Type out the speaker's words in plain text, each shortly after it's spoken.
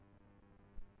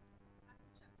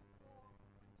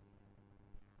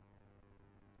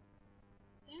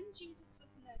Then Jesus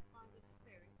was led by the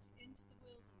Spirit into the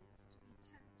wilderness to be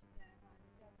tempted there by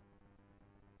the devil.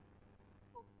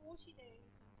 For 40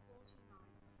 days and 40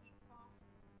 nights he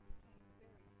fasted and became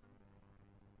very hungry.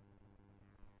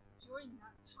 During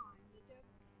that time the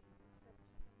devil came and said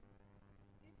to him,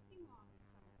 "If you are the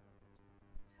Son of God,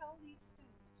 tell these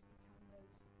stones to become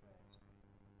loaves of bread."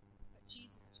 But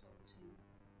Jesus told him,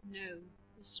 "No,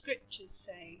 the Scriptures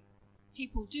say,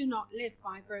 people do not live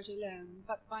by bread alone,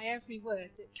 but by every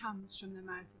word that comes from the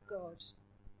mouth of God."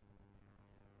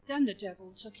 Then the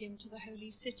devil took him to the holy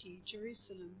city,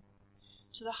 Jerusalem,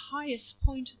 to the highest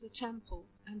point of the temple,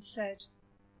 and said,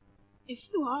 "If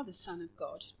you are the Son of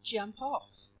God, jump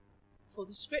off. For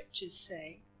the Scriptures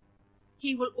say,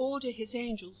 he will order his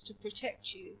angels to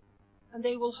protect you, and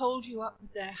they will hold you up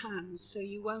with their hands, so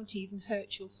you won't even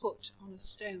hurt your foot on a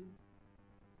stone."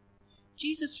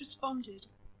 Jesus responded,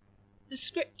 "The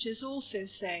Scriptures also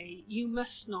say, you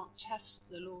must not test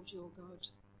the Lord your God."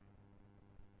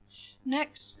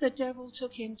 Next, the devil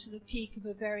took him to the peak of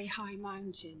a very high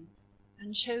mountain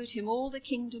and showed him all the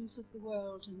kingdoms of the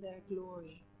world and their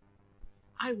glory.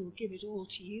 "I will give it all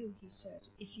to you," he said,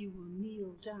 "if you will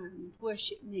kneel down and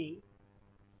worship me."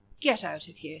 "Get out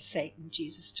of here, Satan,"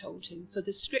 Jesus told him, "for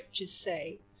the Scriptures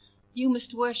say, you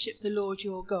must worship the Lord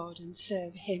your God and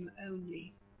serve him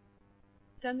only."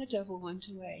 Then the devil went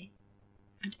away,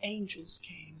 and angels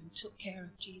came and took care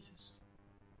of Jesus.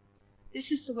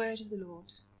 This is the word of the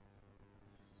Lord.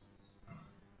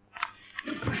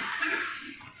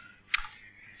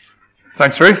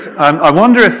 Thanks, Ruth. I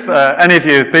wonder if any of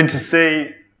you have been to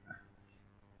see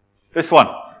this one,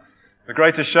 The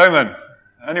Greatest Showman.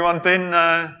 Anyone been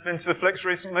to the flicks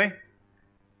recently?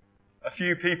 A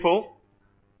few people.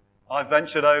 I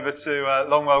ventured over to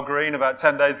Longwell Green about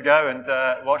 10 days ago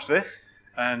and watched this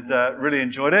and really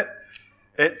enjoyed it.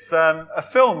 It's a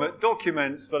film that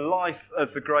documents the life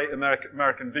of the great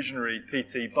American visionary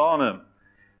P.T. Barnum,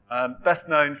 best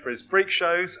known for his freak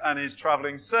shows and his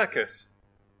travelling circus.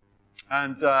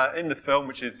 And in the film,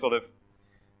 which is sort of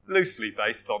loosely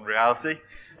based on reality,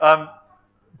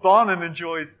 Barnum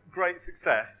enjoys great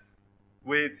success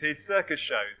with his circus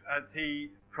shows as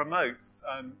he promotes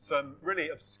some really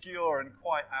obscure and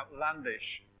quite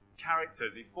outlandish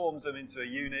characters. He forms them into a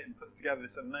unit and puts together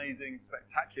this amazing,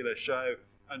 spectacular show.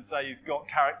 And so you've got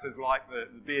characters like the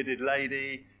bearded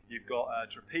lady, you've got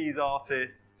trapeze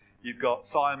artists, you've got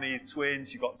Siamese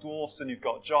twins, you've got dwarfs and you've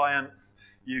got giants,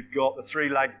 you've got the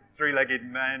three-legged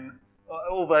men,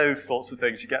 all those sorts of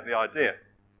things. You get the idea.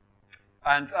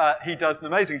 And he does an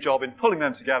amazing job in pulling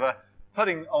them together,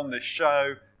 putting on this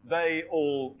show. They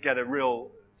all get a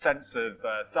real sense of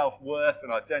self-worth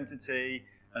and identity,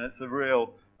 and it's a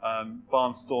real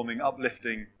barnstorming,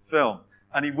 uplifting film.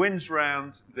 And he wins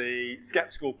round the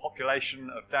skeptical population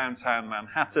of downtown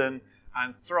Manhattan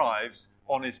and thrives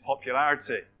on his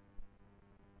popularity.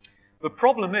 The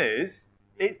problem is,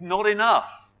 it's not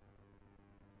enough.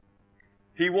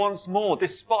 He wants more.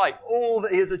 Despite all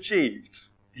that he has achieved,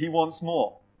 he wants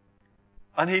more.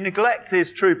 And he neglects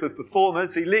his troupe of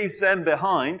performers. He leaves them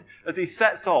behind as he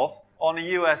sets off on a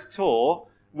US tour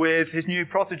with his new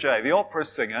protege, the opera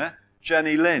singer,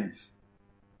 Jenny Lind.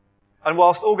 And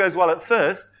whilst all goes well at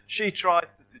first, she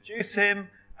tries to seduce him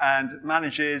and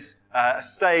manages a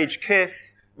stage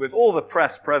kiss with all the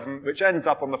press present, which ends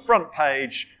up on the front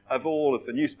page of all of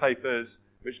the newspapers,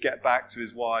 which get back to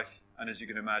his wife and, as you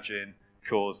can imagine,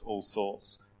 cause all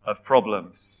sorts of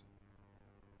problems.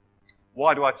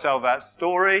 Why do I tell that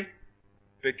story?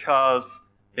 Because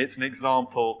it's an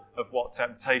example of what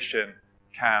temptation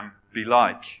can be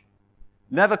like.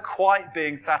 Never quite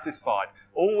being satisfied,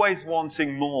 always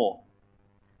wanting more.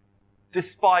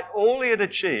 Despite all he had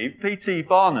achieved, P.T.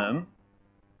 Barnum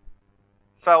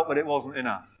felt that it wasn't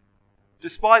enough.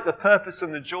 Despite the purpose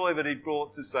and the joy that he'd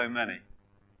brought to so many,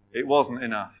 it wasn't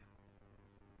enough.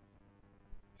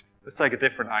 Let's take a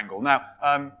different angle. Now,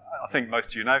 I think most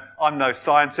of you know, I'm no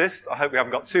scientist. I hope we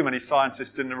haven't got too many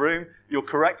scientists in the room. You'll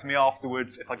correct me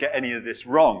afterwards if I get any of this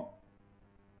wrong.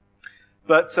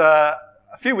 But a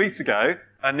few weeks ago,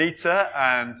 Anita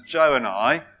and Joe and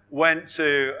I went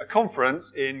to a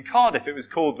conference in Cardiff. It was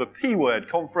called the P-Word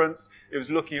Conference. It was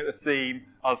looking at the theme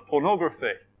of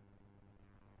pornography.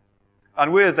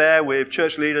 And we were there with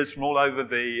church leaders from all over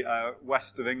the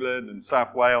west of England and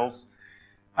South Wales.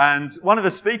 And one of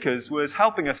the speakers was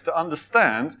helping us to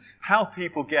understand how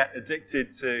people get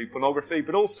addicted to pornography,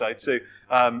 but also to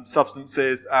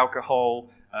substances, alcohol,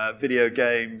 video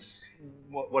games,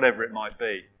 whatever it might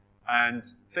be. And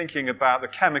thinking about the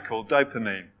chemical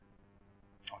dopamine.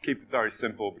 I'll keep it very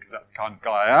simple because that's the kind of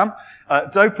guy I am.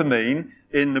 Dopamine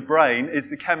in the brain is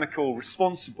the chemical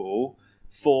responsible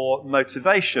for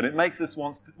motivation. It makes us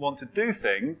want to do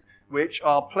things which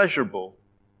are pleasurable.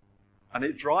 And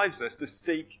it drives us to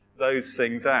seek those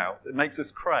things out. It makes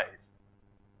us crave.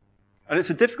 And it's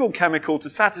a difficult chemical to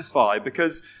satisfy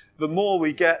because the more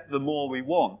we get, the more we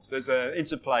want. There's an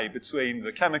interplay between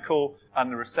the chemical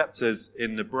and the receptors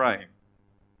in the brain.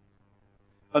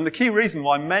 And the key reason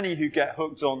why many who get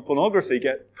hooked on pornography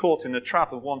get caught in the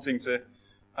trap of wanting to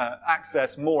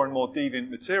access more and more deviant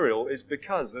material is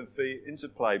because of the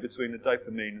interplay between the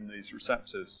dopamine and these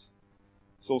receptors.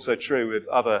 It's also true with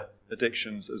other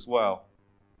addictions as well.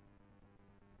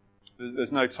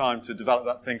 There's no time to develop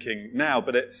that thinking now,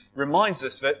 but it reminds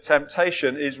us that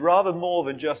temptation is rather more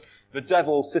than just the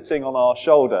devil sitting on our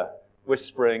shoulder,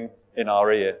 whispering in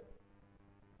our ear.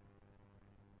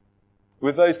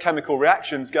 With those chemical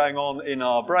reactions going on in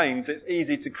our brains, it's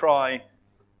easy to cry,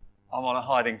 I'm on a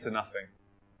hiding to nothing.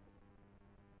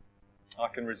 I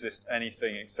can resist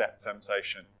anything except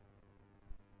temptation.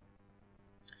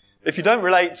 If you don't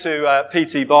relate to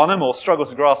P.T. Barnum or struggle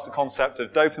to grasp the concept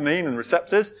of dopamine and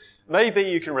receptors, maybe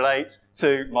you can relate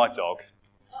to my dog.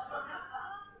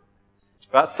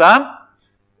 That's Sam.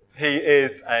 He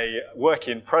is a work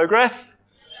in progress.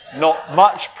 Not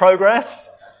much progress,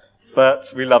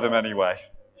 but we love him anyway.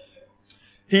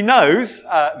 He knows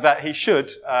that he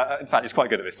should, in fact, he's quite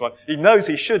good at this one. He knows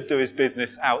he should do his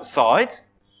business outside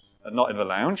and not in the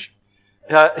lounge.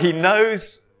 He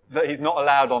knows that he's not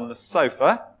allowed on the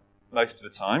sofa most of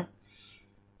the time.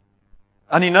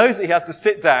 And he knows that he has to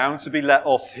sit down to be let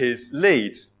off his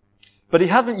lead. But he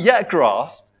hasn't yet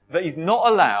grasped that he's not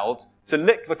allowed to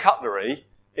lick the cutlery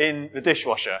in the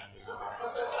dishwasher.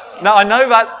 Now, I know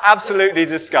that's absolutely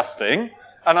disgusting,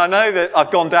 and I know that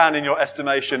I've gone down in your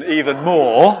estimation even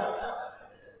more,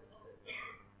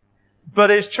 but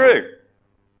it's true.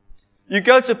 You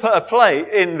go to put a plate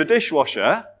in the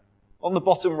dishwasher on the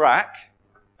bottom rack,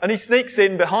 and he sneaks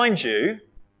in behind you,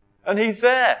 and he's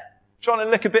there, trying to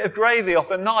lick a bit of gravy off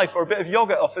a knife or a bit of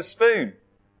yogurt off a spoon.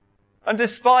 And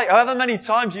despite however many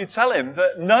times you tell him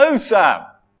that, no, Sam,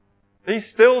 he's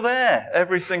still there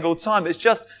every single time. It's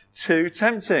just too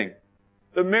tempting.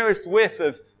 The merest whiff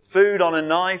of food on a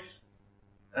knife,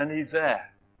 and he's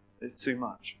there. It's too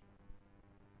much.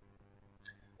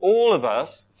 All of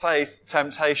us face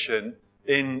temptation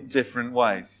in different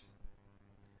ways.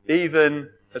 Even,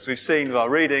 as we've seen with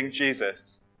our reading,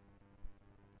 Jesus.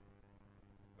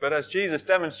 But as Jesus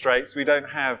demonstrates, we don't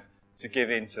have to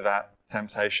give in to that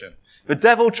temptation. The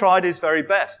devil tried his very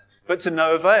best, but to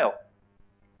no avail.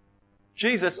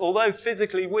 Jesus, although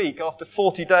physically weak after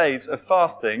 40 days of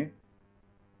fasting,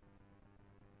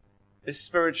 is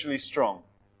spiritually strong.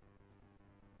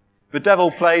 The devil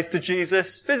plays to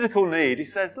Jesus' physical need. He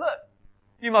says, look,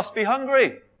 you must be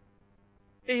hungry.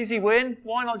 Easy win.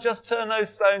 Why not just turn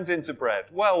those stones into bread?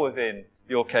 Well within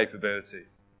your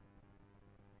capabilities.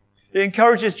 He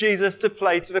encourages Jesus to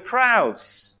play to the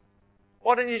crowds.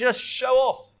 Why don't you just show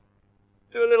off?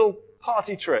 Do a little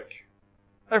party trick.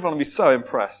 Everyone will be so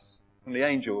impressed when the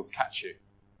angels catch you.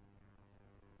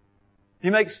 He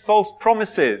makes false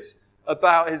promises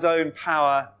about his own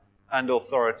power and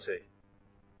authority,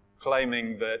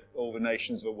 claiming that all the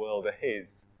nations of the world are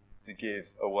his to give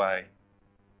away.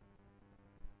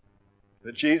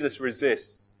 But Jesus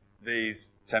resists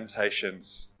these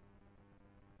temptations.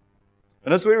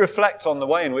 And as we reflect on the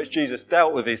way in which Jesus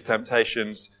dealt with these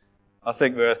temptations, I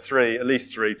think there are at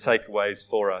least three takeaways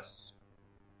for us.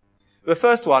 The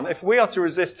first one, if we are to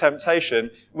resist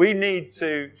temptation, we need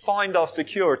to find our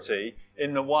security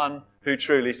in the one who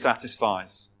truly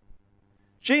satisfies.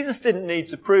 Jesus didn't need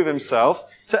to prove himself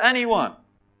to anyone.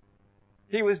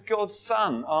 He was God's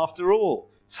Son, after all,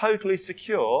 totally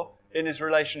secure in his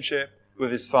relationship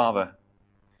with his Father.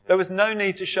 There was no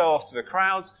need to show off to the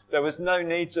crowds. There was no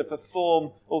need to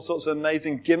perform all sorts of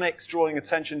amazing gimmicks, drawing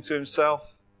attention to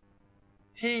himself.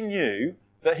 He knew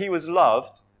that he was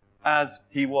loved as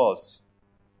he was.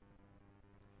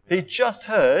 He just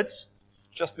heard,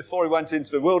 just before he went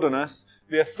into the wilderness,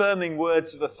 the affirming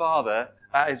words of the Father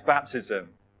at his baptism.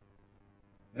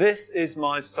 This is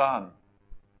my Son,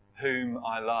 whom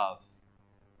I love.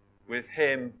 With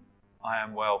him I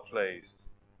am well pleased.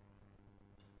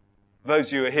 Those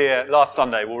of you who were here last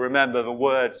Sunday will remember the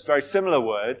words, very similar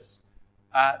words,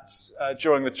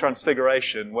 during the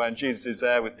Transfiguration when Jesus is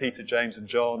there with Peter, James and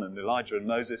John, and Elijah and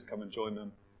Moses come and join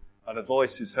them. And a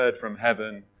voice is heard from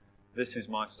heaven, this is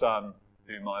my Son,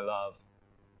 whom I love.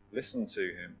 Listen to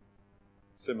him.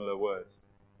 Similar words.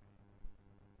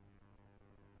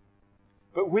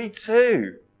 But we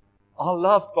too are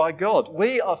loved by God.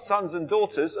 We are sons and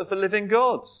daughters of the living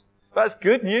God. That's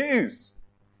good news.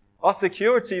 Our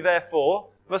security, therefore,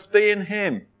 must be in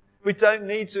him. We don't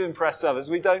need to impress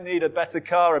others. We don't need a better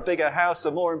car, a bigger house,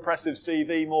 a more impressive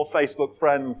CV, more Facebook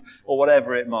friends, or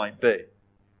whatever it might be.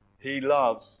 He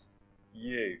loves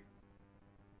you.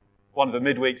 One of the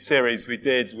midweek series we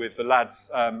did with the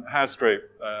lads' house group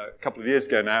a couple of years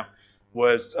ago now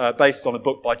was based on a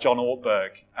book by John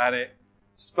Ortberg, and it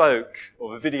spoke,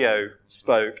 or the video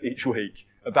spoke each week,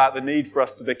 about the need for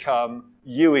us to become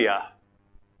you-ier,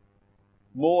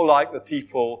 more like the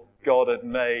people God had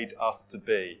made us to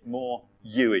be, more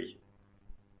you-y.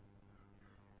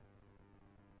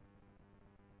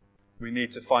 We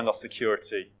need to find our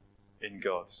security in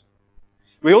God.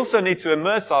 We also need to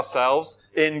immerse ourselves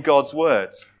in God's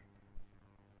word.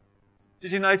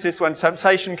 Did you notice when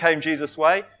temptation came Jesus'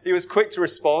 way, he was quick to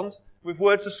respond with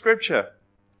words of Scripture?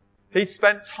 He'd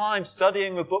spent time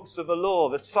studying the books of the law,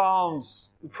 the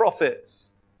Psalms, the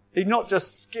prophets. He'd not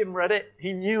just skim-read it,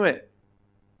 he knew it.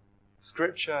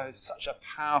 Scripture is such a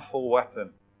powerful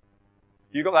weapon.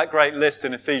 You've got that great list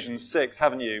in Ephesians 6,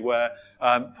 haven't you, where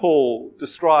Paul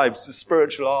describes the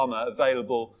spiritual armour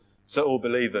available to all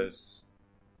believers.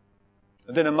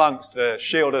 And in amongst the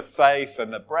shield of faith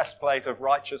and the breastplate of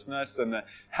righteousness and the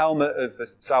helmet of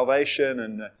salvation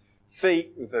and the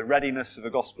feet with the readiness of the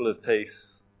gospel of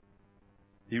peace,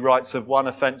 he writes of one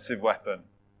offensive weapon,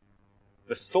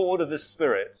 the sword of the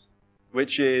Spirit,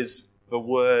 which is the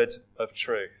word of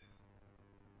truth.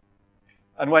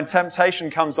 And when temptation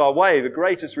comes our way, the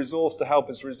greatest resource to help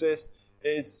us resist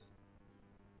is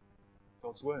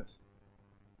God's word.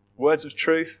 Words of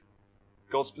truth,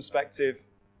 God's perspective,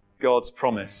 God's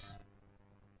promise.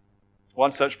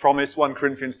 One such promise, 1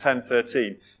 Corinthians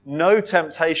 10:13. No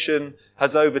temptation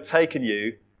has overtaken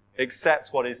you except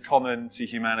what is common to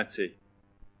humanity.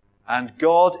 And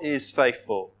God is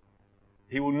faithful.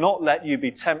 He will not let you be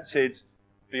tempted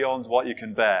beyond what you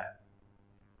can bear.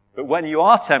 But when you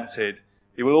are tempted,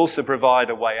 he will also provide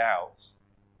a way out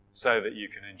so that you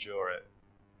can endure it.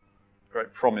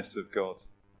 Great promise of God.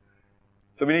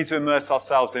 So we need to immerse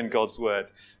ourselves in God's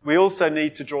word. We also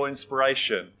need to draw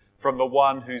inspiration from the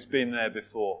one who's been there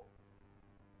before.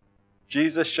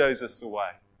 Jesus shows us the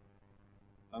way.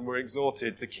 And we're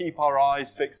exhorted to keep our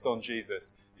eyes fixed on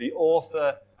Jesus, the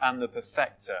author and the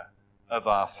perfecter of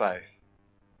our faith.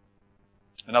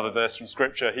 Another verse from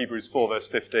Scripture, Hebrews 4 verse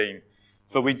 15.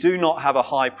 For we do not have a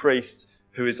high priest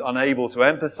who is unable to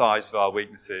empathize with our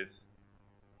weaknesses,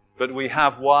 but we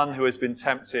have one who has been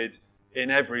tempted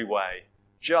in every way,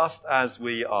 just as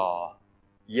we are,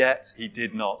 yet he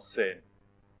did not sin.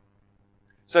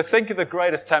 So think of the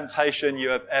greatest temptation you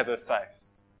have ever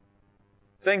faced.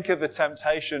 Think of the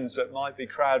temptations that might be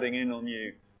crowding in on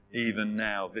you even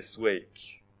now, this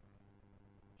week.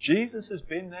 Jesus has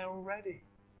been there already.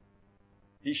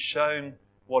 He's shown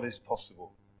what is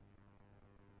possible.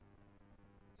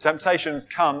 Temptations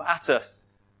come at us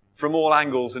from all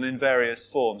angles and in various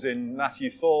forms. In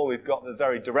Matthew 4, we've got the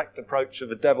very direct approach of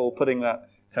the devil putting that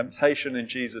temptation in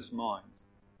Jesus' mind.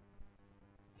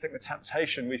 I think the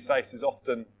temptation we face is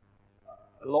often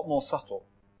a lot more subtle,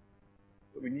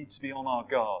 but we need to be on our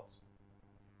guard.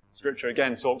 Scripture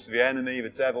again talks of the enemy, the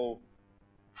devil,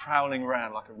 prowling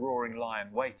around like a roaring lion,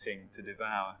 waiting to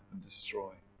devour and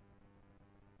destroy.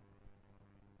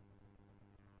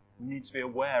 We need to be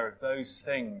aware of those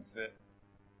things that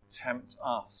tempt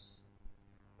us,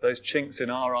 those chinks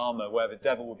in our armour where the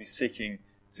devil will be seeking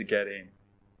to get in.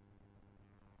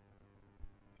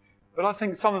 But I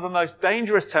think some of the most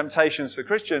dangerous temptations for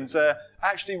Christians are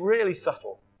actually really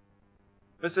subtle.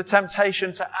 There's the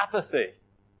temptation to apathy,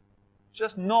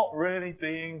 just not really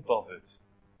being bothered.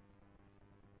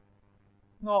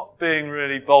 Not being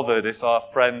really bothered if our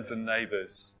friends and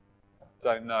neighbours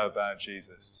don't know about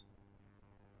Jesus.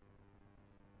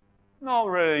 Not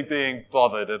really being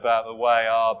bothered about the way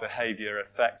our behaviour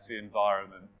affects the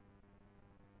environment.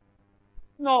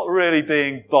 Not really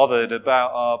being bothered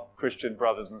about our Christian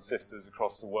brothers and sisters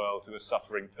across the world who are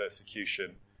suffering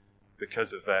persecution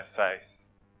because of their faith.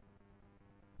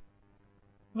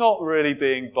 Not really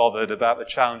being bothered about the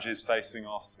challenges facing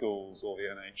our schools or the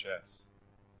NHS.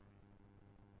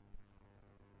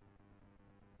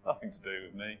 Nothing to do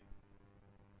with me.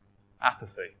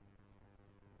 Apathy.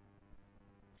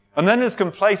 And then there's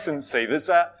complacency. There's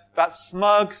that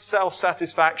smug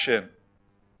self-satisfaction.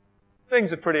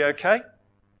 Things are pretty okay.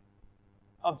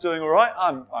 I'm doing all right.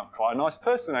 I'm quite a nice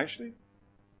person, actually.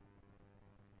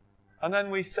 And then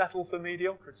we settle for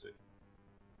mediocrity.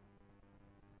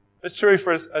 It's true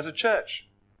for us as a church.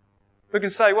 We can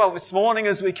say, well, this morning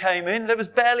as we came in, there was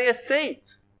barely a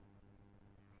seat.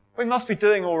 We must be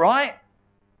doing all right.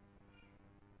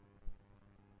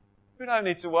 We don't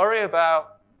need to worry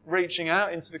about reaching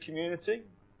out into the community.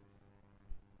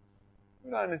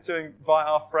 We don't need to invite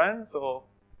our friends or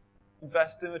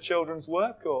invest in the children's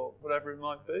work or whatever it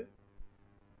might be.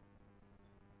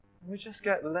 We just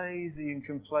get lazy and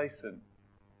complacent.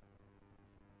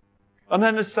 And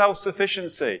then there's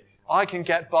self-sufficiency. I can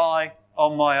get by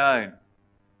on my own.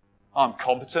 I'm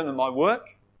competent at my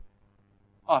work.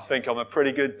 I think I'm a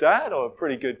pretty good dad or a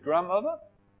pretty good grandmother.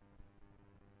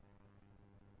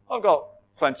 I've got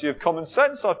plenty of common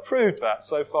sense. I've proved that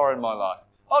so far in my life.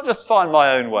 I'll just find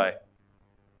my own way.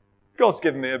 God's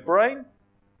given me a brain,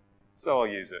 so I'll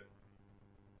use it.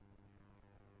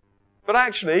 But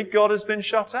actually, God has been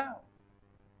shut out.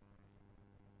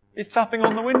 He's tapping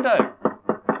on the window.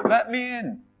 Let me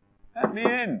in. Let me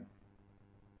in.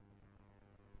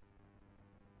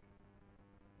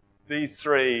 These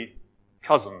three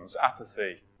cousins,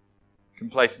 apathy,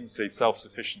 complacency,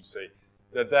 self-sufficiency,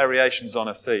 they're variations on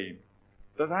a theme,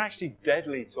 but they're actually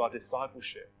deadly to our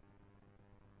discipleship.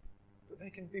 But they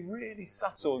can be really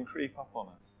subtle and creep up on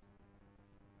us.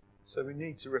 So we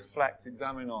need to reflect,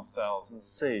 examine ourselves and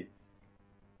see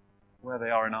where they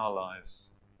are in our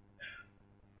lives.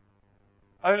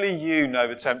 Only you know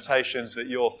the temptations that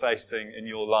you're facing in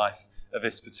your life at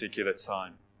this particular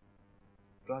time.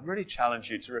 But I'd really challenge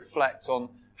you to reflect on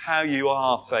how you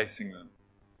are facing them,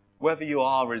 whether you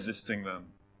are resisting them,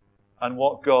 and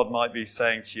what God might be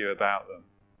saying to you about them.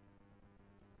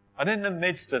 And in the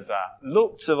midst of that,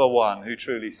 look to the one who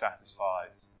truly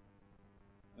satisfies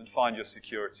and find your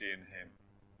security in him.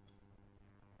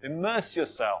 Immerse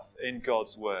yourself in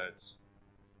God's words,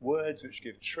 words which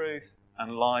give truth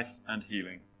and life and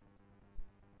healing.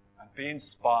 And be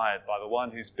inspired by the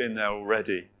one who's been there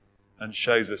already and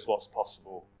shows us what's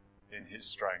possible in his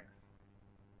strength.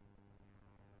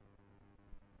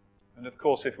 And of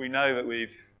course, if we know that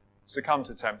we've succumbed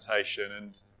to temptation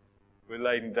and we're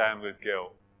laden down with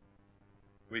guilt,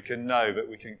 we can know that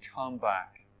we can come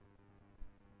back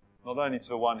not only to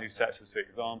the one who sets us the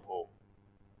example,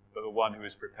 but the one who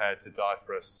is prepared to die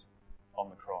for us on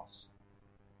the cross.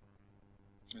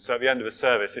 And so at the end of the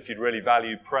service, if you'd really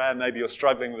value prayer, maybe you're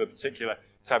struggling with a particular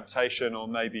temptation, or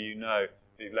maybe you know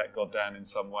you've let God down in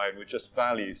some way and would just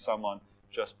value someone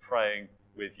just praying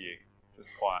with you,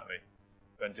 just quietly,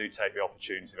 then do take the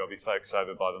opportunity. There'll be folks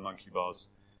over by the monkey bars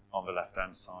on the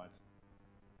left-hand side.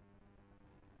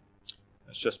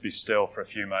 Let's just be still for a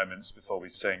few moments before we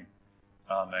sing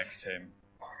our next hymn.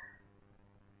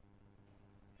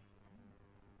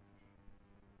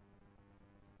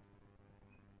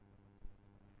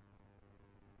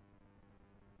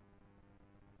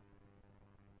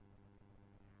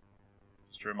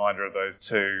 Just a reminder of those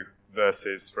two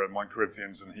verses from 1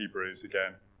 Corinthians and Hebrews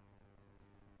again.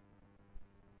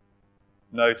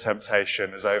 No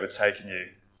temptation has overtaken you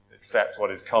except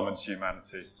what is common to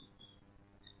humanity.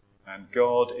 And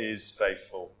God is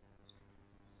faithful.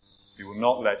 He will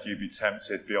not let you be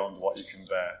tempted beyond what you can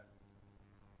bear.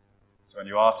 So when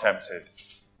you are tempted,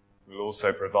 He will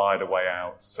also provide a way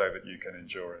out so that you can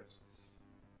endure it.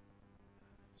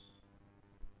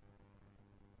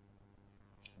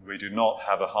 We do not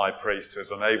have a high priest who is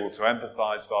unable to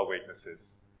empathize with our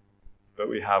weaknesses, but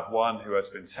we have one who has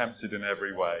been tempted in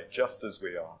every way, just as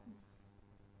we are,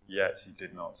 yet he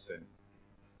did not sin.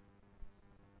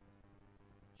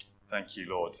 Thank you,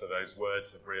 Lord, for those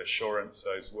words of reassurance,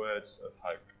 those words of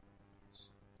hope.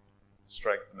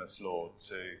 Strengthen us, Lord,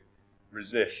 to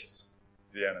resist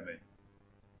the enemy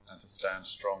and to stand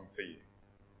strong for you.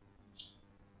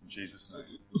 In Jesus'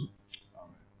 name.